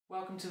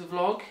Welcome to the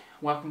vlog,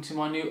 welcome to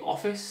my new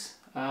office.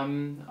 You're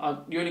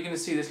only going to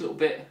see this little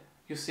bit,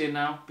 you'll see it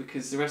now,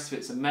 because the rest of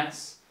it's a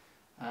mess.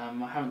 I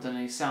haven't done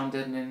any sound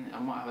deadening, I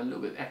might have a little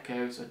bit of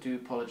echo, so I do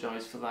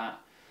apologise for that.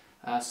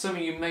 Some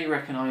of you may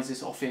recognise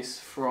this office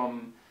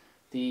from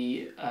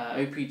the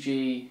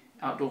OPG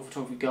Outdoor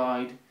Photography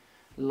Guide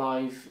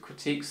live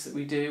critiques that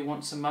we do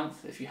once a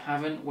month. If you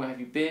haven't, where have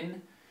you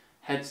been?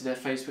 Head to their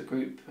Facebook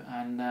group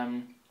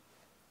and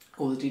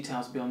all the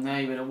details will be on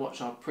there. You better watch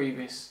our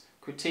previous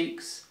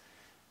critiques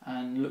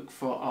and look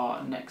for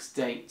our next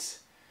date.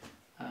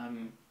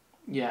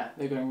 Yeah,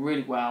 they're going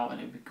really well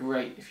and it would be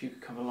great if you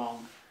could come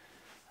along.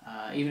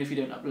 Even if you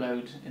don't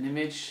upload an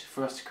image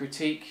for us to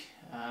critique,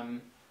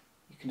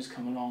 you can just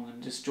come along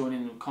and just join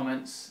in the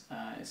comments.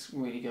 It's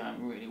really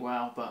going really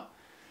well, but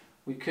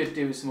we could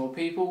do with some more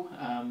people.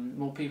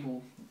 More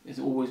people is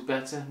always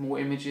better. More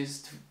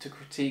images to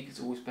critique is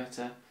always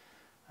better.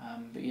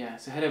 But yeah,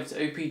 so head over to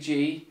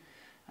OPG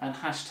and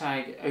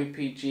hashtag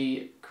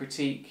OPG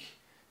critique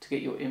to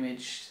get your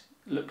image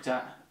looked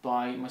at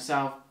by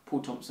myself, Paul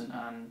Thomson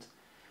and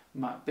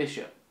Matt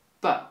Bishop.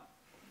 But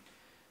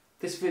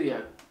this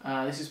video,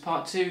 this is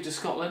part 2 to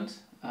Scotland.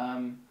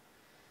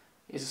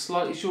 It's a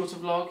slightly shorter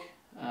vlog.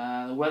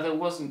 The weather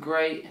wasn't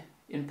great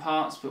in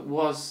parts but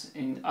was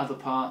in other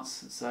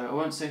parts, so I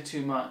won't say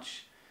too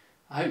much.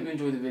 I hope you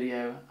enjoy the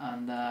video,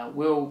 and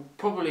we'll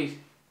probably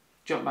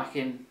jump back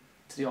in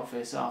to the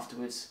office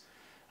afterwards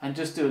and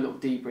just do a little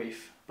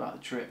debrief about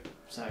the trip.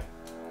 So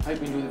I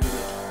hope you enjoy the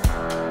video.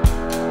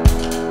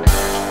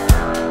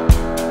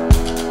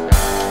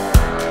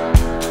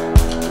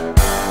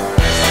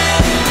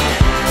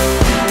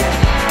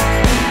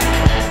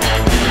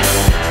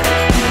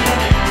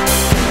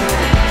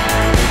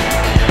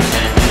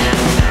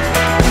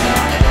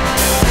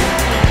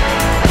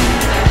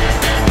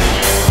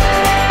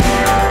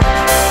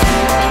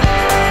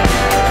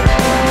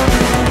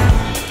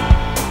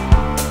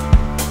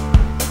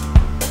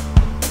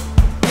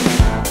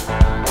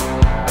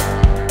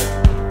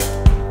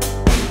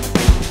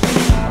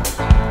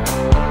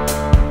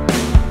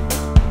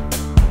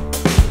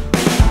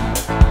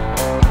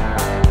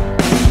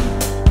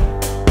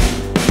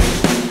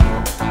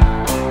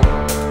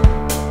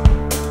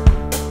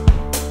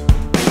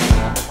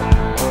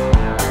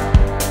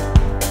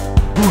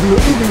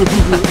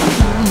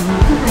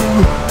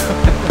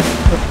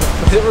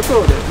 Is it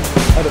recorded?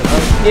 I don't know.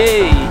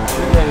 Yay!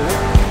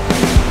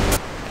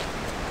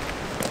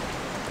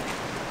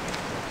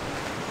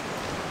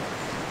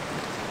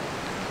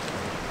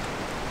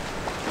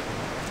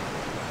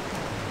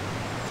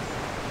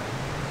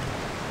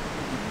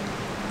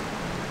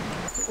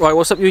 Right,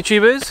 what's up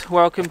YouTubers?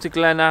 Welcome to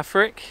Glen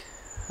Affric.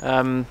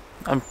 I'm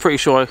pretty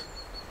sure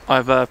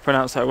I've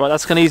pronounced that right.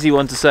 That's an easy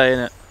one to say,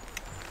 isn't it?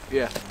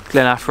 Yeah.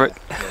 Glen Affric.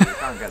 Yeah, you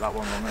can't get that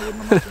one wrong, I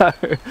wouldn't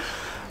imagine.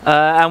 No.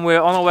 And we're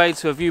on our way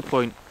to a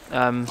viewpoint.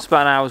 It's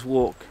about an hour's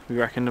walk, we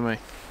reckon, don't we?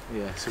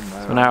 Yeah,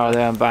 somewhere. So an hour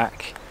there and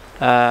back.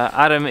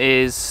 Adam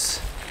is,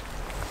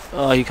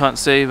 oh you can't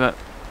see, but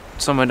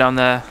somewhere down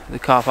there, the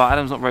car park.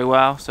 Adam's not very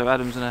well, so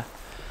Adam's gonna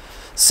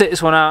sit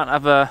this one out and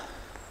have a,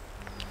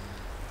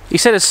 he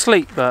said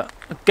asleep, but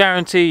I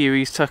guarantee you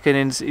he's tucking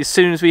in, as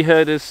soon as we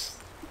heard us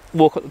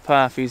walk up the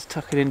path, he's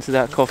tucking into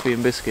that coffee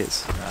and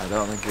biscuits. No, I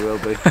don't think he will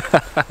be.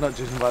 Not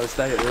judging by the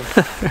state of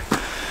him.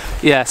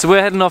 Yeah, so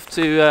we're heading off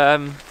to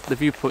the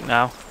viewpoint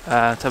now to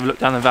have a look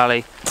down the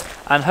valley,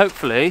 and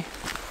hopefully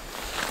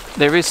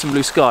there is some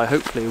blue sky.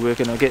 Hopefully we're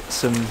going to get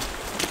some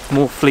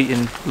more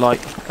fleeting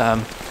light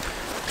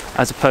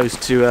as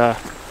opposed to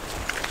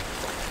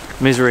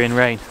misery and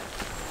rain.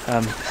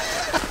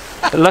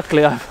 But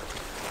luckily, I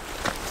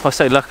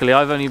say luckily,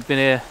 I've only been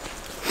here,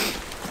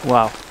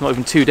 well, not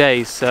even 2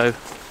 days, so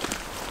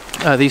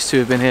these two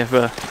have been here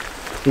for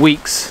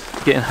weeks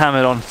getting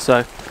hammered on,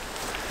 so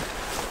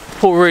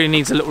Paul really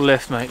needs a little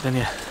lift, mate, don't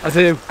you? I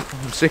do.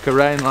 I'm sick of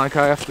rain, like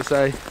I have to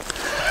say.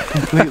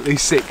 Completely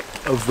sick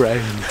of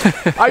rain.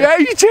 I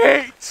hate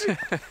it!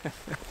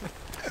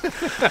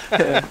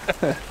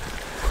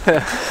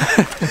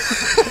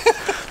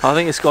 I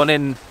think it's gone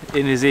in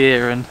his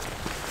ear, and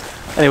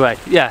anyway,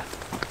 yeah.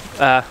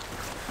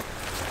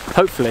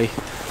 Hopefully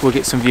we'll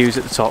get some views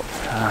at the top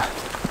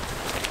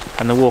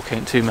and the walk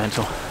ain't too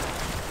mental.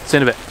 See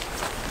you in a bit.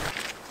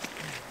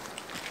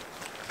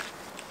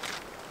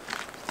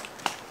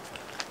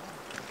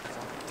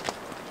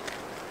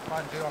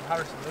 Mind you, I'm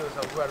Harrison Lewis, I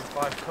was wearing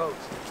 5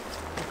 coats.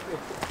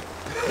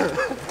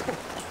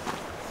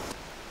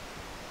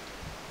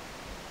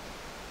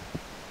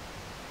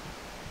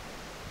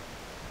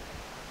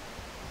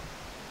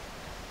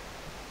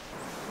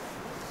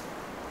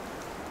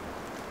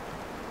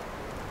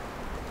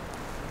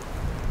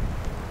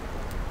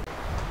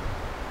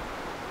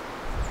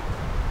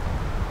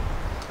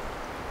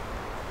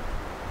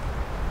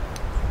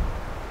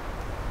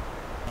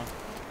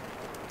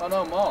 Oh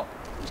no, more.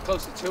 It was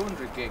close to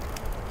 200 gig.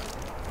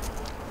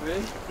 Really?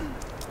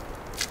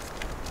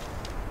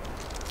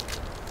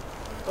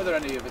 Whether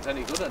any of it's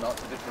any good or not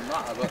is a different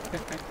matter, but...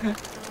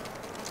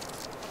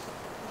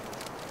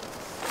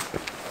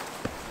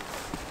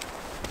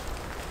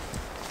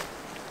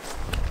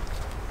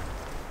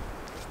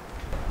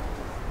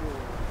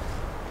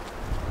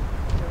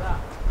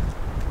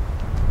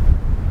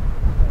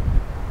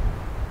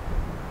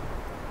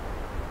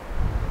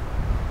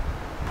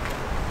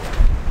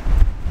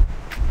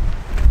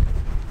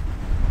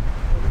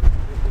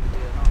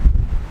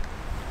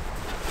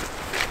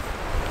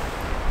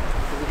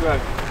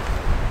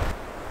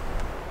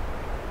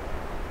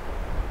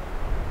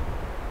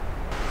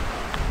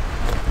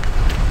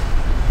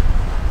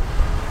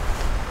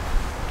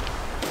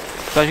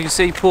 So as you can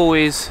see, Paul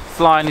is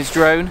flying his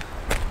drone,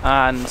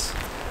 and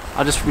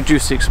I just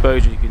reduced the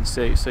exposure, you can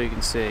see, so you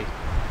can see.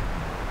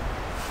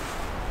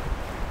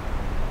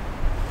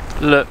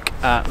 Look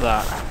at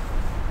that.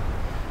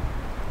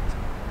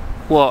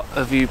 What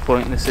a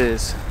viewpoint this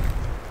is.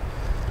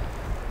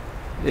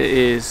 It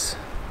is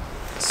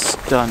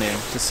stunning,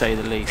 to say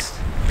the least.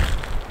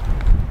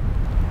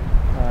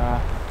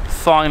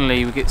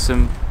 Finally we get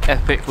some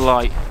epic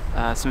light,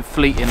 some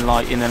fleeting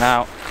light in and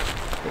out.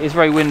 It is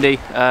very windy,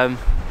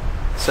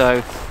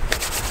 so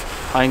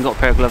I ain't got a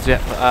pair of gloves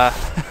yet, but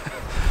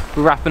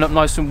we're wrapping up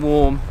nice and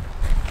warm.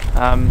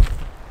 And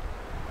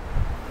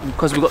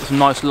because we've got some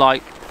nice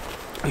light,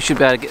 we should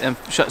be able to get them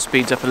shutter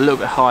speeds up a little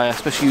bit higher,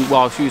 especially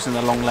whilst using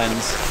the long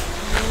lens.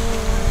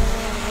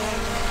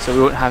 So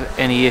we won't have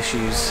any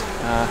issues.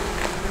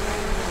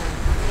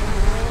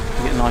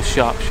 We get nice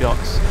sharp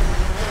shots.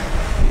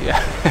 Yeah.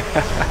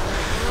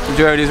 The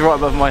drone is right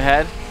above my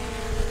head.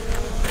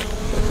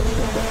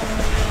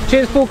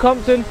 Cheers, Paul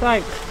Compton,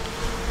 thanks.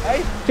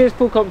 Hey? Cheers,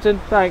 Paul Compton,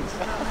 thanks.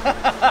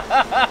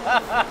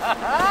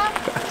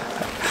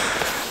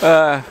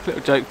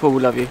 Little joke, Paul,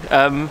 we love you.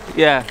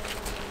 Yeah.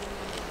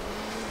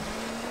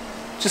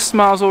 Just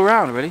smiles all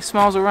around, really,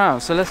 smiles all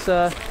around. So let's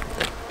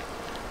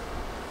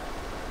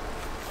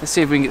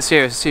see if we can get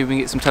serious, see if we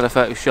can get some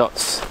telephoto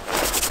shots.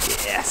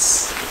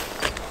 Yes!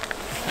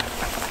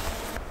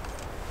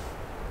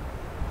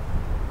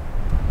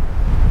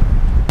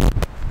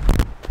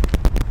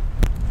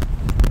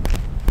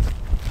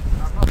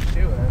 I'm not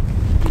sure.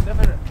 You're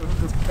never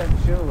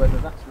 100% sure whether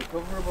that's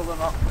recoverable or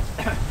not.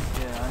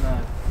 Yeah, I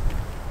know.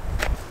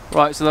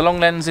 Right, so the long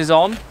lens is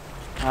on,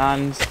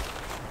 and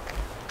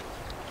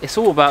it's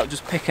all about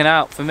just picking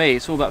out, for me,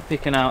 it's all about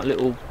picking out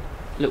little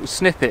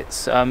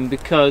snippets,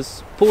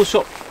 because Paul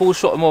shot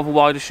a more of a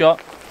wider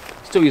shot,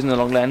 still using the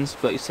long lens,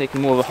 but he's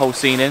taking more of a whole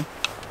scene in.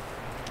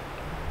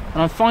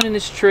 And I'm finding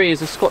this tree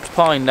is a Scotch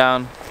pine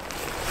down,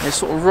 and it's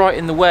sort of right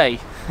in the way.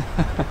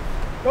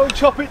 Don't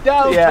chop it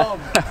down, Yeah.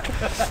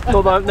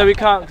 Tom! No, we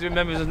can't, because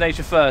remember it's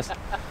nature first.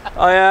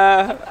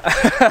 I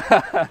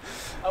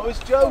was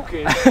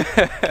joking.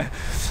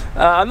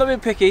 I'm not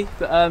being picky,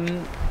 but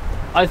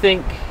I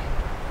think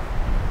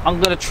I'm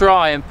going to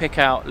try and pick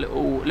out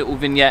little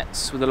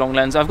vignettes with the long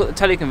lens. I've got the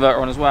teleconverter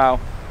on as well,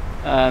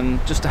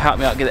 just to help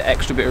me out get an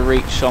extra bit of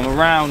reach. So I'm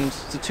around,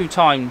 so 2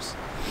 times,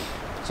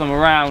 so I'm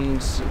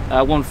around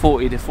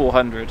 140 to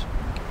 400,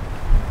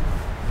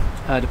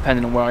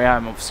 depending on where I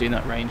am, obviously in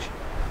that range.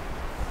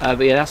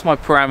 But yeah, that's my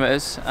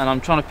parameters, and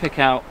I'm trying to pick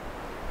out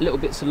little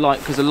bits of light,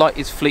 because the light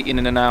is fleeting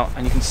in and out,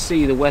 and you can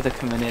see the weather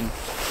coming in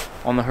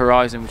on the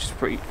horizon, which is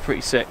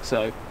pretty sick.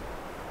 So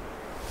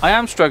I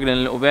am struggling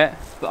a little bit,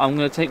 but I'm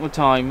going to take my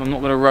time, I'm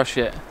not going to rush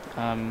it,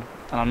 and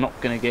I'm not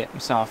going to get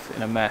myself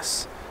in a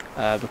mess,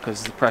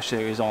 because the pressure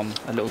is on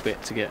a little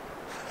bit to get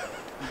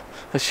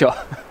a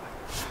shot.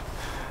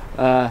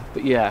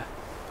 But yeah,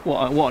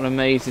 what an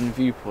amazing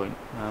viewpoint.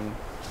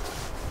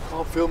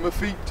 Can't feel my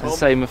feet, Tom. I'd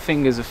say my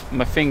fingers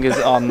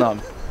are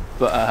numb,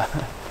 but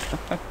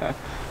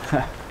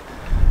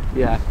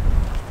yeah.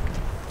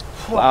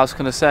 What else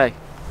can I say?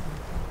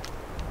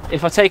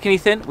 If I take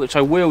anything, which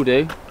I will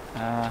do,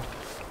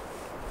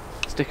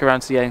 stick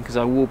around to the end, because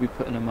I will be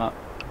putting them up.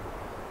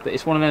 But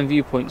it's one of them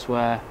viewpoints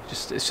where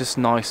it's just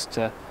nice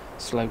to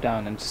slow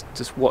down and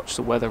just watch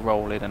the weather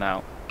roll in and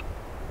out.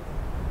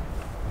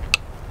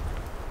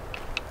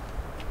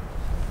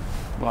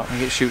 Right, I'm gonna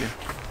get shooting.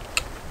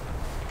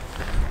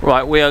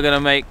 Right, we are going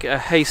to make a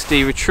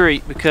hasty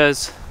retreat,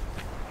 because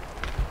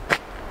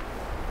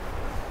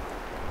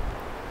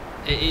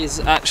it is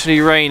actually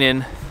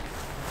raining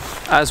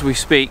as we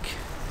speak,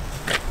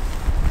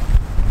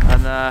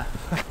 and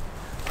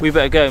we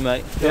better go,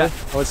 mate. Yeah,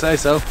 I would say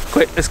so.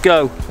 Quick, let's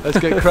go. Let's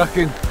get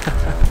cracking.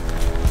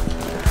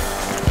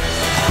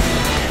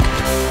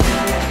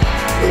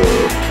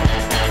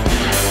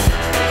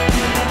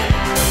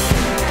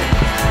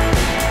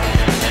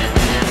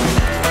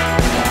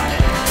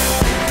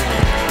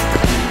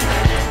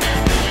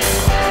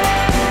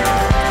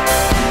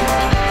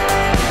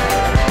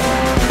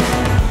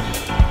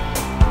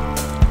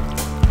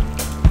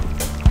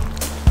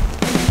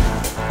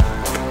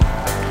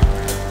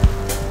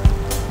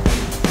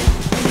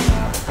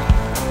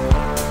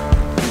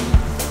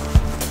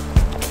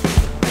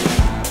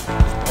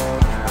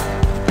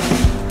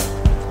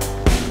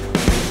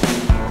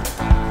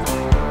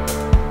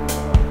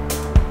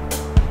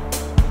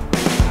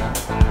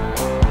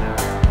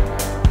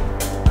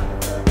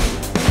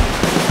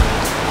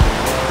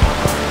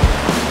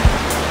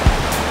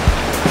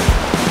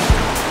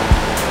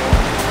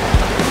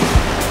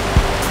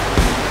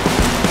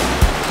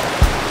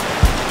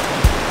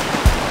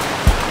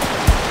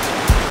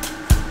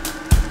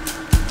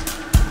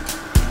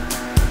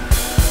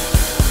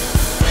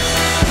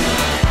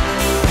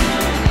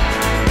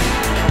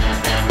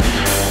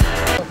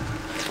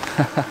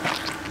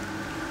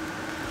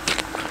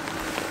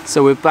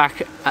 So we're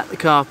back at the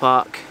car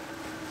park,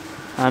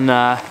 and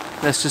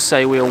let's just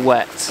say we are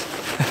wet.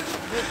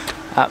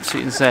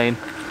 Absolutely insane.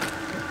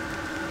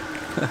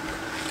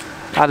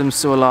 Adam's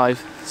still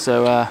alive,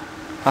 so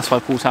That's why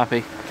Paul's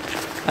happy.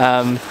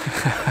 I'm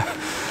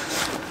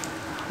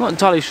not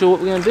entirely sure what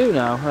we're going to do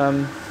now.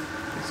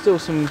 There's still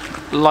some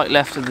light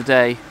left of the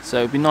day, so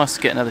it'd be nice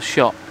to get another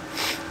shot,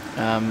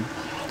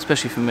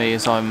 especially for me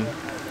as I'm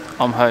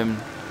home.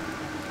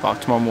 Well,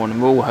 tomorrow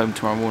morning. We're all home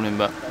tomorrow morning,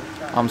 but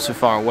I'm so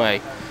far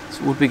away,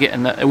 so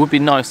it would be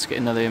nice to get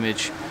another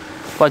image.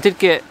 But I did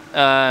get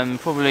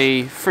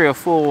probably 3 or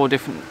 4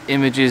 different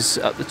images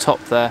at the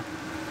top there,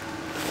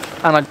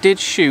 and I did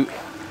shoot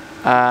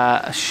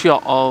a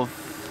shot of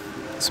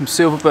some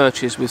silver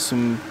birches with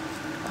some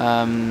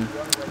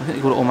I think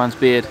they call it Old Man's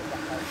Beard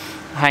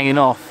hanging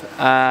off,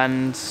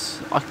 and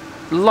I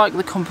like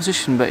the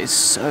composition, but it's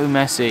so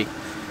messy.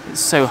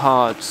 It's so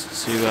hard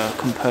to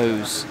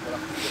compose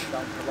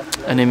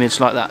an image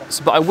like that.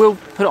 So, but I will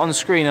put it on the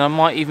screen, and I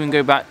might even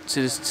go back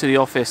to the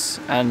office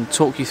and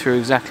talk you through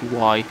exactly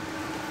why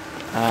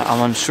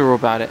I'm unsure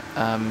about it.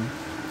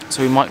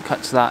 So we might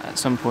cut to that at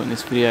some point in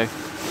this video.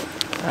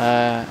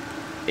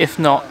 If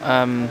not,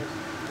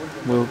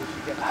 we'll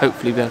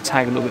hopefully be able to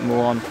tag a little bit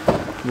more on.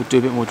 We'll do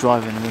a bit more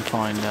driving, and we'll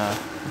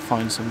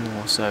find some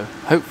more. So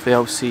hopefully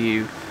I'll see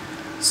you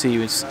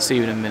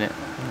in a minute,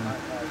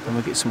 and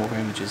we'll get some more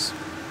images.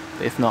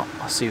 But if not,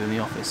 I'll see you in the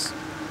office.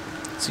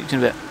 See you in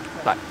a bit.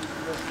 Bye.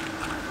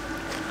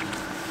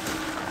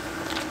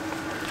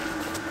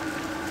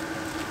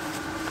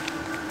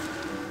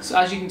 So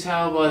as you can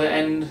tell by the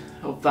end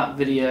of that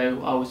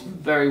video, I was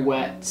very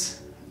wet.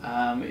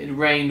 It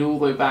rained all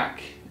the way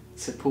back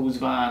to Paul's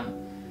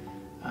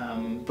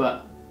van,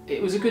 but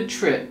it was a good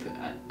trip,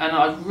 and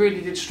I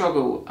really did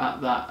struggle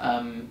at that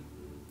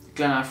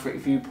Glen Affric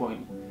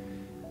viewpoint.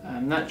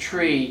 That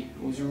tree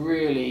was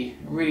really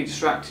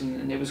distracting,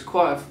 and it was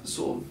quite a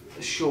sort of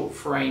a short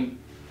frame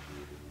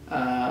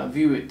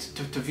view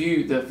to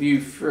view the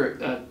view through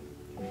it.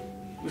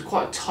 It was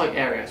quite a tight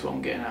area, that's what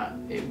I'm getting at.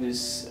 It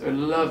was a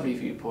lovely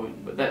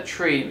viewpoint, but that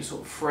tree was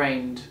sort of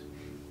framed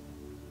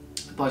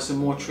by some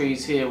more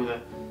trees here with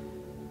a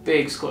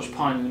big Scotch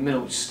pine in the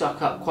middle, which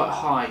stuck up quite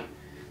high,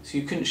 so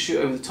you couldn't shoot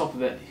over the top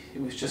of it.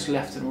 It was just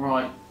left and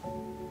right.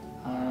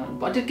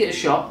 But I did get a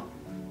shot.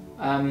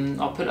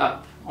 I'll put it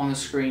up on the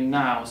screen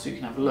now so you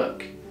can have a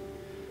look.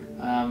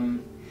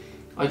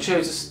 I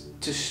chose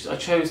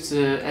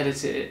to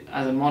edit it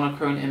as a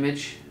monochrome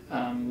image,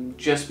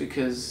 just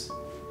because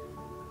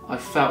I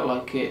felt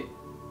like it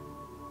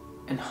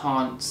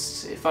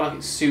felt like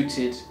it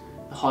suited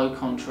the high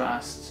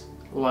contrast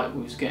light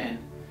we was getting.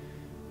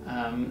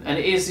 And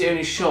it is the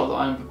only shot that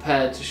I'm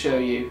prepared to show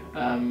you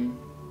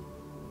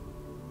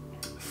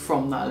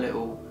from that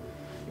little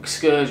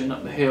excursion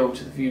up the hill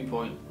to the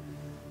viewpoint.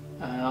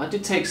 I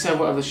did take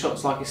several other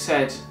shots, like I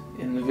said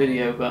in the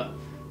video, but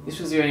this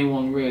was the only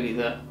one really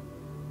that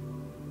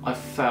I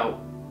felt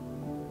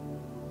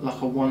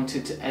like I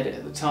wanted to edit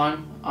at the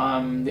time.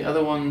 The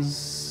other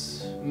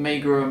ones may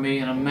grow on me,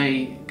 and I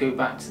may go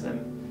back to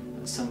them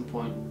at some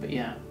point, but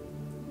yeah.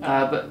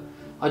 But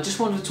I just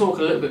wanted to talk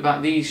a little bit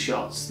about these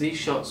shots. These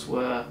shots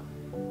were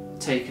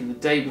taken the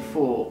day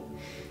before,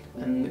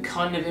 and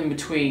kind of in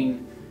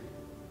between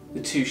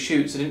the 2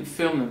 shoots. I didn't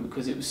film them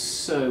because it was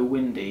so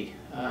windy,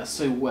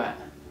 so wet,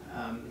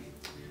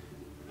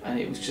 and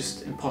it was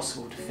just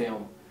impossible to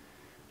film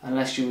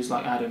unless you was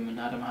like Adam, and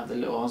Adam had the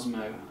little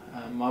Osmo.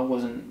 I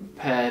wasn't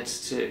prepared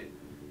to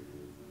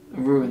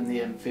ruin the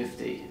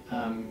M50.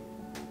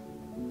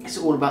 It's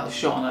all about the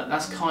shot, and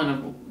that's kind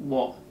of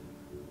what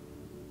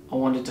I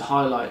wanted to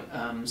highlight.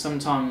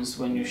 Sometimes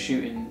when you're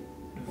shooting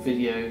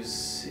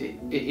videos,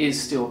 it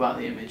is still about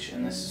the image,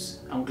 and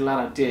I'm glad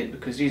I did,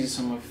 because these are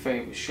some of my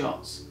favourite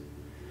shots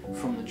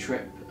from the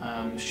trip.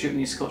 Shooting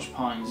these Scotch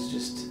pines,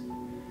 just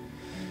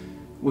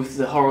with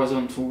the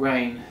horizontal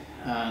rain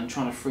and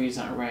trying to freeze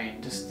that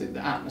rain, just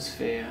the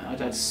atmosphere. I'd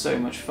had so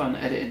much fun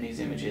editing these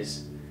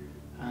images,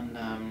 and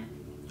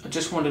I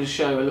just wanted to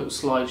show a little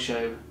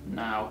slideshow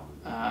now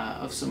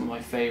of some of my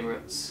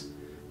favourites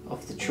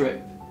of the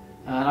trip.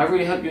 And I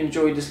really hope you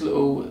enjoyed this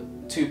little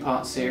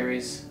 2-part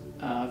series.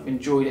 I've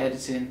enjoyed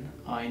editing,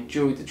 I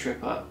enjoyed the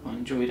trip up, I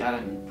enjoyed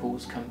Adam and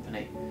Paul's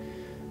company,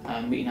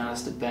 meeting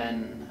Alistair,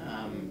 Ben.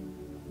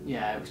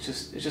 Yeah, it's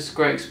just a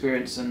great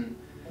experience, and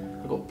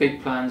I've got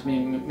big plans.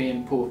 Me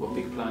and Paul have got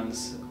big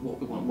plans what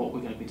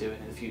we're going to be doing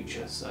in the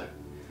future. So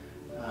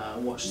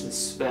watch this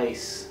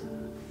space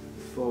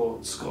for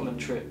Scotland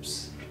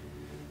trips,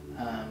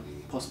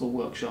 possible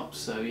workshops.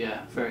 So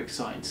yeah, very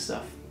exciting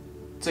stuff.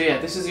 So yeah,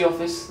 this is the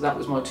office. That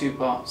was my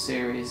 2-part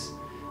series.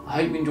 I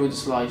hope you enjoyed the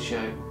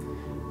slideshow,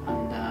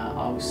 and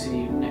I will see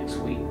you next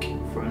week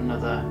for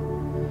another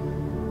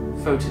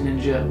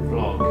Photoninja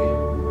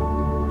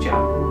vlog.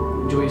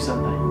 Ciao. Enjoy your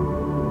Sunday.